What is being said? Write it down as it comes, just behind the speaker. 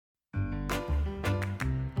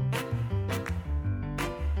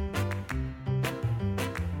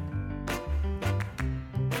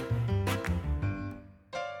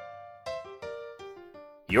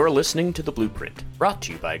You're listening to The Blueprint, brought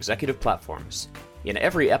to you by Executive Platforms. In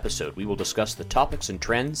every episode, we will discuss the topics and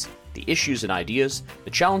trends, the issues and ideas,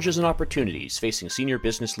 the challenges and opportunities facing senior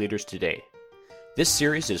business leaders today. This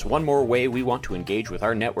series is one more way we want to engage with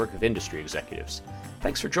our network of industry executives.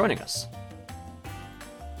 Thanks for joining us.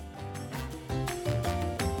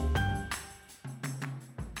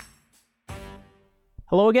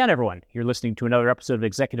 Hello again, everyone. You're listening to another episode of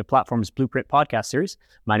Executive Platform's Blueprint podcast series.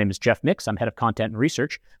 My name is Jeff Mix. I'm head of content and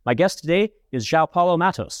research. My guest today is Joao Paulo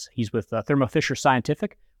Mattos. He's with Thermo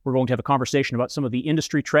Scientific. We're going to have a conversation about some of the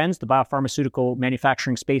industry trends the biopharmaceutical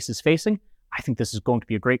manufacturing space is facing. I think this is going to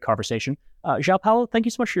be a great conversation. Joao Paulo, thank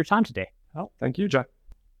you so much for your time today. Oh, thank you, Jeff.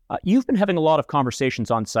 You've been having a lot of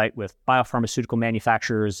conversations on site with biopharmaceutical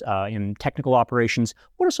manufacturers in technical operations.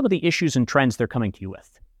 What are some of the issues and trends they're coming to you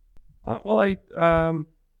with? I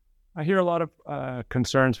hear a lot of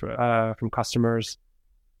concerns from customers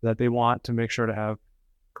that they want to make sure to have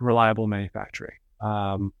reliable manufacturing.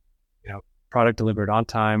 Product delivered on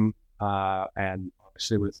time and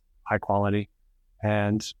obviously with high quality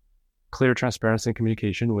and clear transparency and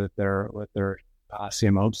communication with their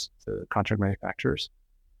CMOs, the contract manufacturers.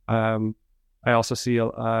 I also see a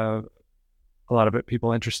lot of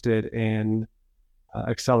people interested in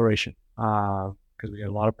acceleration. Because we get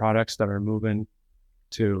a lot of products that are moving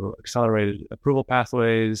to accelerated approval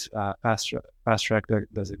pathways, fast track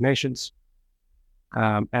designations.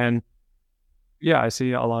 I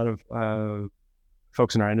see a lot of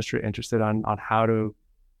folks in our industry interested on how to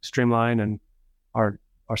streamline and our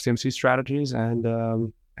CMC strategies and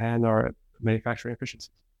our manufacturing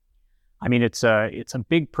efficiencies. I mean, it's a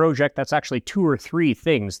big project. That's actually two or three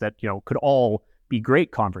things that could all be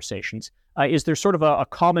great conversations. Is there sort of a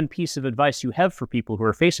common piece of advice you have for people who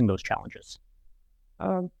are facing those challenges?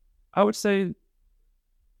 I would say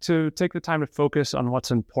to take the time to focus on what's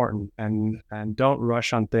important and don't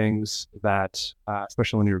rush on things that,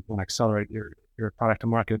 especially when you want to accelerate your product to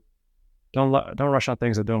market, don't rush on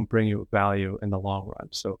things that don't bring you value in the long run.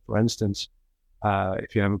 So, for instance,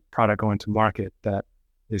 if you have a product going to market that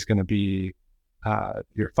is going to be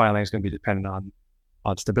your filing is going to be dependent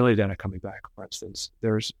on stability data coming back, for instance,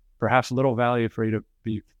 there's perhaps little value for you to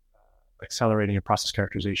be accelerating your process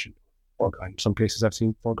characterization. In some cases, I've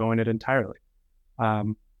seen foregoing it entirely,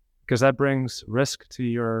 because that brings risk to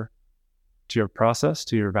your process,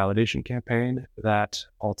 to your validation campaign that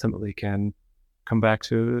ultimately can come back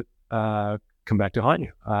to haunt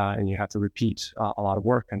you, and you have to repeat a lot of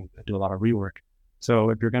work and do a lot of rework.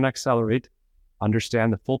 So if you're going to accelerate,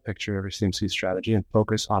 understand the full picture of your CMC strategy and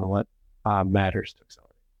focus on what matters to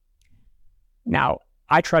accelerate. Now,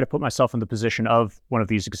 I try to put myself in the position of one of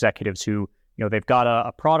these executives who, they've got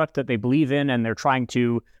a product that they believe in and they're trying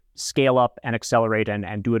to scale up and accelerate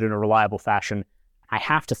and do it in a reliable fashion. I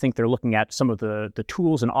have to think they're looking at some of the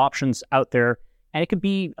tools and options out there, and it can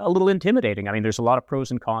be a little intimidating. I mean, there's a lot of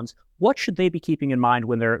pros and cons. What should they be keeping in mind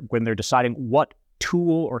when they're deciding what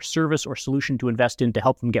tool or service or solution to invest in to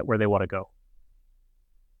help them get where they want to go?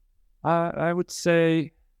 I would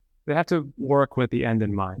say they have to work with the end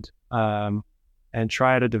in mind, and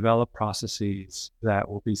try to develop processes that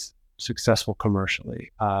will be successful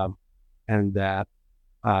commercially, and that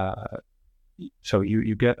so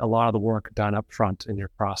you get a lot of the work done up front in your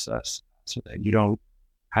process, so that you don't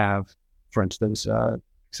have, for instance,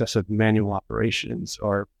 excessive manual operations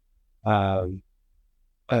or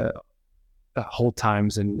hold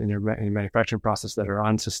times in your manufacturing process that are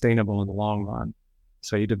unsustainable in the long run.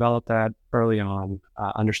 So you develop that early on,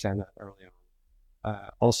 understand that early on.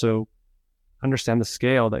 Also, understand the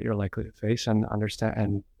scale that you're likely to face, and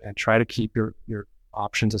understand and try to keep your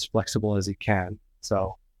options as flexible as you can.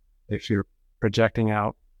 So if you're projecting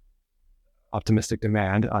out optimistic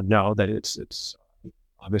demand, know that it's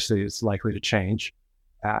obviously it's likely to change.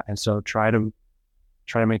 And so try to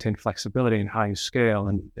maintain flexibility in how you scale,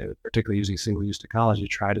 and particularly using single-use technology,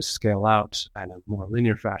 try to scale out in a more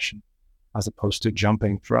linear fashion, as opposed to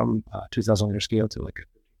jumping from 2,000 liter scale to like a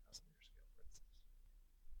 15,000 liter scale.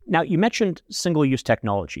 Now, you mentioned single-use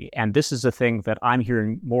technology, and this is a thing that I'm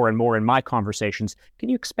hearing more and more in my conversations. Can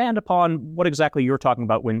you expand upon what exactly you're talking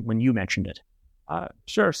about when you mentioned it?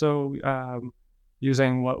 Sure. So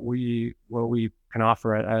using what we can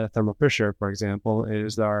offer at Thermo Fisher, for example,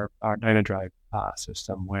 is our DynaDrive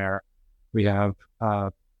system, where we have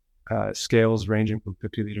scales ranging from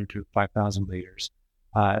 50 liter to 5,000 liters.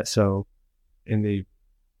 So in the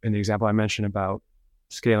example I mentioned about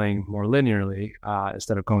scaling more linearly,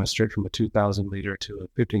 instead of going straight from a 2,000 liter to a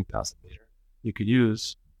 15,000 liter, you could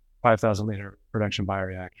use 5,000 liter production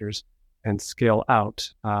bioreactors and scale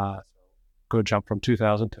out. Go jump from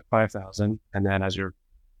 2,000 to 5,000, and then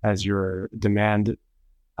as your demand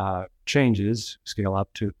changes scale up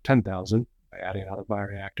to 10,000 by adding another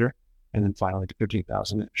bioreactor, and then finally to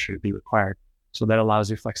 15,000 should be required. So that allows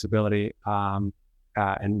you flexibility and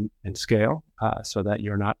scale so that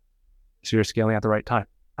you're scaling at the right time.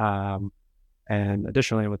 And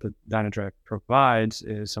additionally, what the DynaDrive provides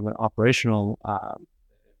is some operational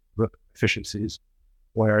efficiencies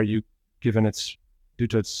where due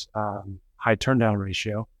to its high turndown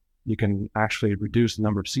ratio, you can actually reduce the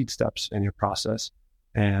number of seed steps in your process.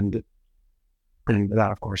 And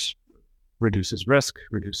that, of course, reduces risk,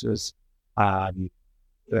 reduces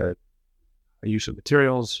the use of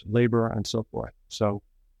materials, labor, and so forth. So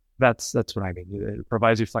that's what I mean. It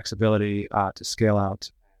provides you flexibility to scale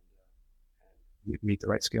out and meet the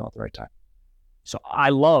right scale at the right time. So I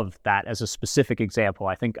love that as a specific example.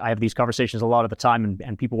 I think I have these conversations a lot of the time,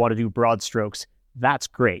 and people want to do broad strokes. That's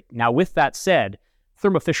great. Now, with that said,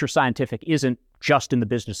 Thermo Fisher Scientific isn't just in the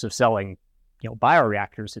business of selling,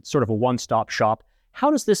 bioreactors. It's sort of a one-stop shop.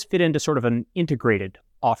 How does this fit into sort of an integrated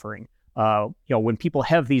offering? When people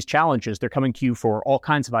have these challenges, they're coming to you for all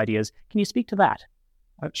kinds of ideas. Can you speak to that?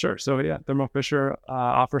 Sure. So yeah, Thermo Fisher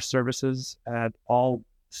offers services at all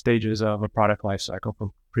stages of a product lifecycle,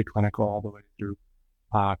 from preclinical all the way through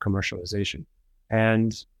commercialization.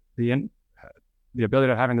 And the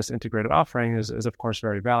ability of having this integrated offering is of course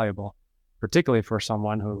very valuable, particularly for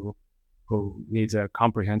someone who needs a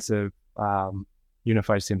comprehensive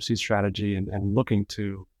unified CMC strategy and looking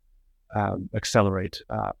to accelerate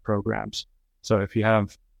programs. So if you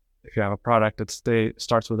have a product that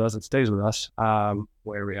starts with us, it stays with us,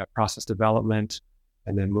 where we have process development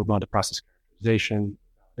and then move on to process characterization,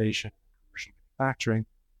 validation, commercial manufacturing,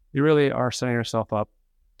 you really are setting yourself up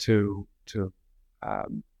to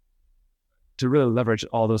really leverage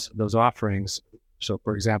all those offerings. So,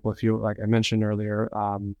 for example, if you, like I mentioned earlier,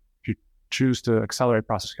 if you choose to accelerate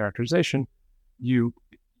process characterization,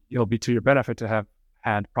 it'll be to your benefit to have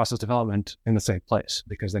had process development in the same place,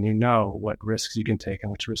 because then you know what risks you can take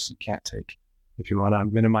and which risks you can't take. If you want to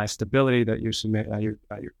minimize stability that you submit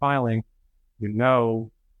your filing, you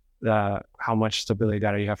know how much stability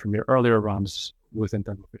data you have from your earlier runs within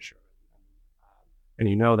Thermo Fisher. And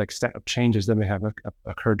you know the extent of changes that may have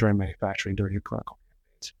occurred during manufacturing during your clinical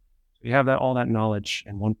campaigns. So you have all that knowledge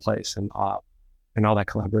in one place, and all that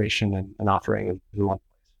collaboration and offering in one place.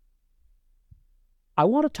 I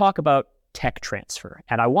want to talk about tech transfer.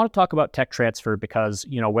 And I want to talk about tech transfer because,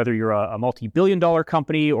 whether you're a multi-billion-dollar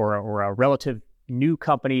company or a relative new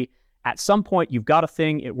company, at some point you've got a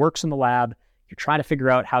thing, it works in the lab, you're trying to figure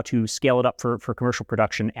out how to scale it up for commercial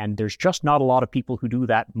production, and there's just not a lot of people who do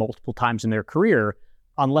that multiple times in their career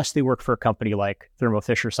unless they work for a company like Thermo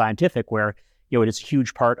Fisher Scientific, where it is a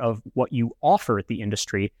huge part of what you offer at the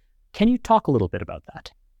industry. Can you talk a little bit about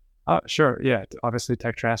that? Sure. Yeah. Obviously,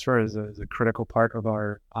 tech transfer is a critical part of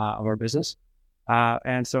our business,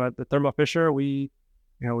 and so at the Thermo Fisher, we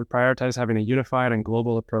prioritize having a unified and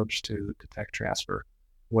global approach to tech transfer,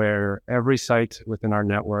 where every site within our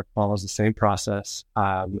network follows the same process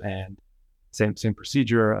and same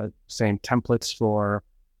procedure, same templates for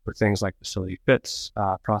things like facility fits,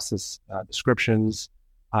 process descriptions,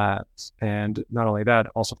 and not only that,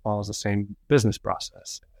 also follows the same business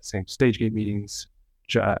process, same stage gate meetings,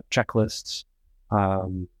 checklists,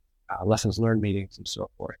 lessons learned meetings, and so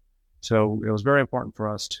forth. So it was very important for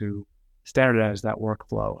us to standardize that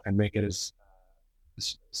workflow and make it as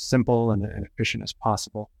simple and efficient as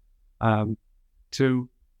possible, to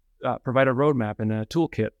provide a roadmap and a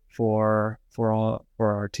toolkit for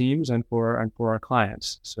our teams and for our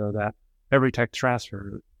clients, so that every tech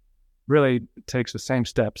transfer really takes the same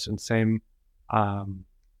steps and same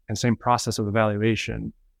process of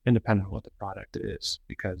evaluation, independent of what the product is,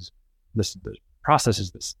 because the process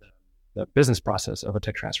is the business process of a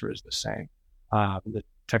tech transfer is the same. The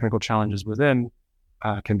technical challenges within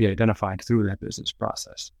can be identified through that business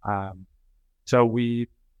process. So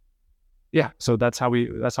that's how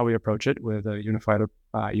we approach it, with a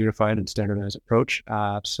unified and standardized approach,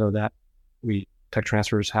 so that tech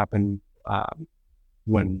transfers happen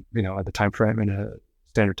when at the time frame, in a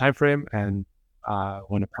standard time frame, and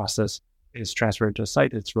when a process is transferred to a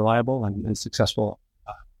site, it's reliable and successful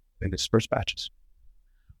in its first batches.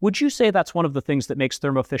 Would you say that's one of the things that makes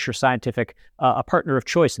Thermo Fisher Scientific a partner of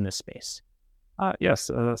choice in this space? Yes,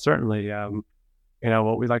 certainly.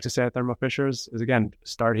 What we like to say at Thermo Fisher is again,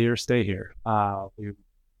 start here, stay here.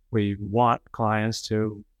 We want clients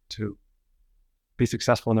to be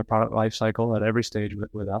successful in their product life cycle at every stage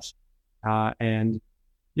with us, and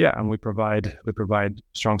we provide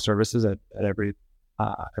strong services at every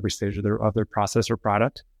stage of their process or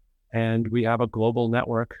product, and we have a global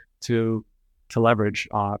network to leverage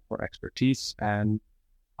for expertise and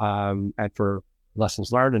and for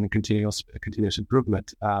lessons learned and continuous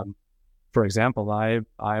improvement. For example,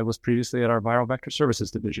 I was previously at our viral vector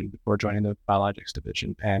services division before joining the biologics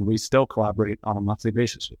division, and we still collaborate on a monthly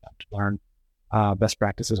basis with them to learn best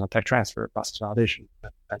practices on tech transfer, process validation,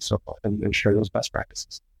 and so forth, and share those best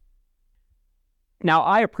practices. Now,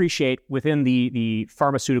 I appreciate within the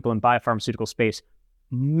pharmaceutical and biopharmaceutical space,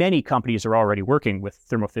 many companies are already working with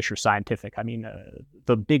Thermo Fisher Scientific. I mean,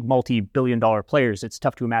 the big multi-billion-dollar players, it's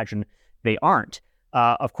tough to imagine they aren't.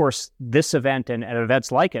 Of course, this event and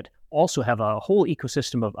events like it also have a whole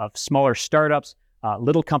ecosystem of smaller startups,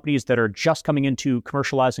 little companies that are just coming into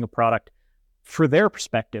commercializing a product. For their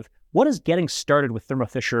perspective, what does getting started with Thermo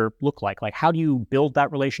Fisher look like? Like, how do you build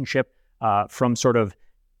that relationship from sort of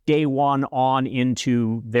day one on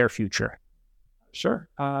into their future? Sure.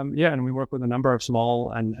 And we work with a number of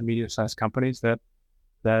small and medium-sized companies that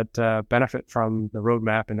benefit from the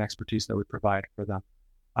roadmap and expertise that we provide for them.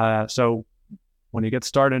 So when you get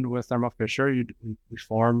started with Thermo Fisher, we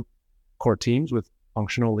form core teams with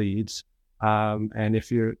functional leads. And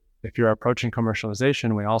if you're approaching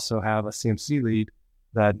commercialization, we also have a CMC lead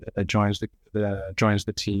that joins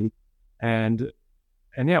the team. And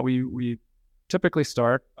we typically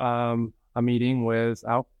start a meeting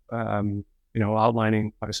without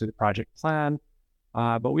outlining obviously the project plan,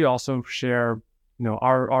 but we also share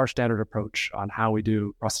our standard approach on how we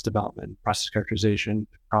do process development, process characterization,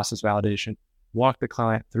 process validation, walk the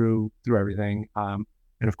client through everything, and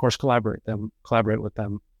of course collaborate with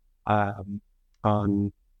them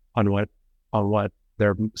on what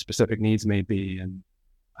their specific needs may be and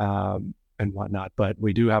whatnot. But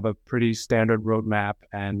we do have a pretty standard roadmap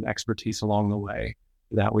and expertise along the way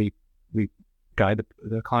that we guide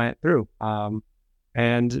the client through.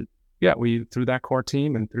 We through that core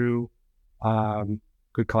team and through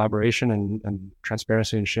good collaboration and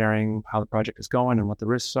transparency and sharing how the project is going and what the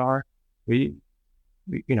risks are, we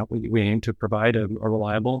aim to provide a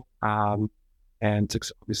reliable and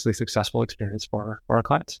obviously successful experience for our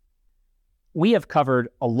clients. We have covered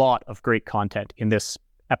a lot of great content in this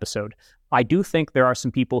episode. I do think there are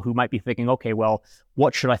some people who might be thinking, okay, well,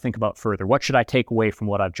 what should I think about further? What should I take away from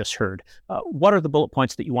what I've just heard? What are the bullet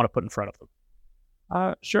points that you want to put in front of them?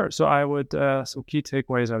 Sure. So I would, some key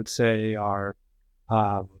takeaways I would say are,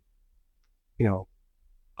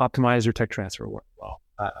 optimize your tech transfer workflow.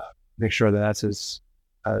 Make sure that that's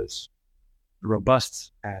as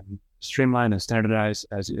robust and streamlined and standardized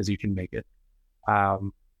as you can make it. As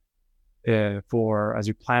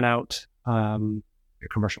you plan out your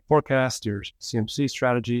commercial forecast, your CMC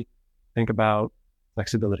strategy, think about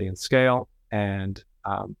flexibility and scale, and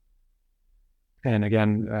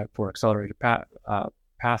again, for accelerated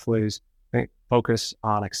pathways, focus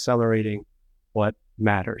on accelerating what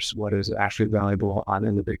matters, what is actually valuable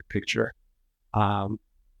in the big picture. And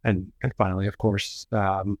finally, of course,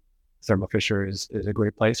 Thermo Fisher is a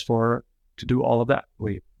great place to do all of that.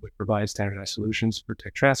 We provide standardized solutions for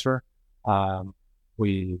tech transfer.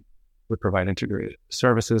 We provide integrated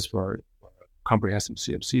services for a comprehensive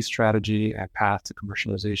CMC strategy and path to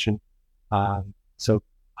commercialization. So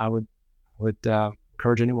I would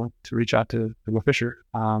encourage anyone to reach out to Thermo Fisher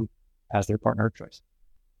as their partner of choice.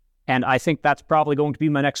 And I think that's probably going to be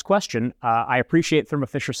my next question. I appreciate Thermo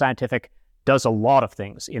Fisher Scientific does a lot of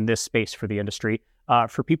things in this space for the industry.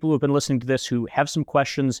 For people who have been listening to this who have some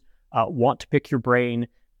questions, want to pick your brain,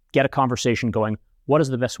 get a conversation going, what is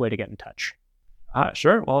the best way to get in touch?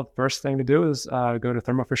 Sure. Well, first thing to do is go to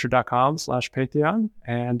thermofisher.com/Patheon,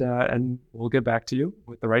 and we'll get back to you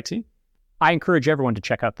with the right team. I encourage everyone to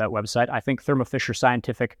check out that website. I think Thermo Fisher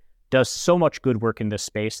Scientific does so much good work in this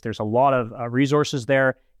space. There's a lot of resources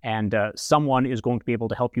there, and someone is going to be able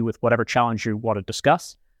to help you with whatever challenge you want to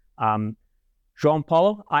discuss. Joao and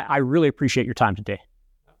Paulo, I really appreciate your time today.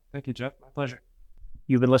 Thank you, Jeff. My pleasure.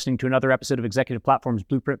 You've been listening to another episode of Executive Platform's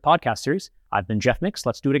Blueprint podcast series. I've been Jeff Mix.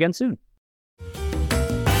 Let's do it again soon.